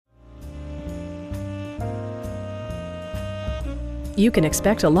You can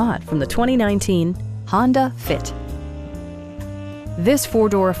expect a lot from the 2019 Honda Fit. This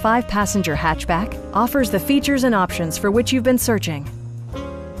four-door, five-passenger hatchback offers the features and options for which you've been searching.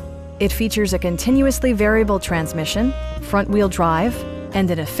 It features a continuously variable transmission, front-wheel drive,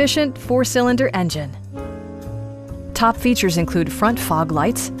 and an efficient four-cylinder engine. Top features include front fog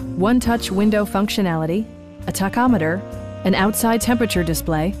lights, one-touch window functionality, a tachometer, an outside temperature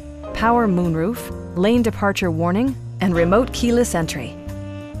display, power moonroof, lane departure warning, and remote keyless entry.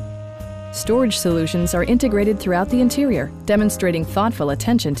 Storage solutions are integrated throughout the interior, demonstrating thoughtful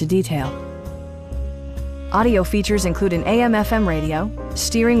attention to detail. Audio features include an AM/FM radio,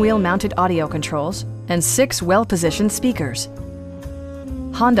 steering wheel mounted audio controls, and 6 well-positioned speakers.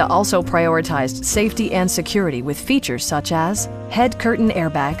 Honda also prioritized safety and security with features such as head curtain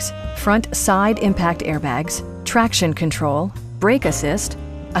airbags, front side impact airbags, traction control, brake assist,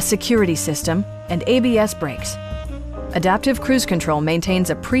 a security system, and ABS brakes. Adaptive Cruise Control maintains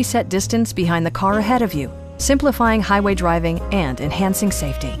a preset distance behind the car ahead of you, simplifying highway driving and enhancing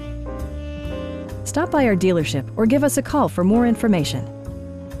safety. Stop by our dealership or give us a call for more information.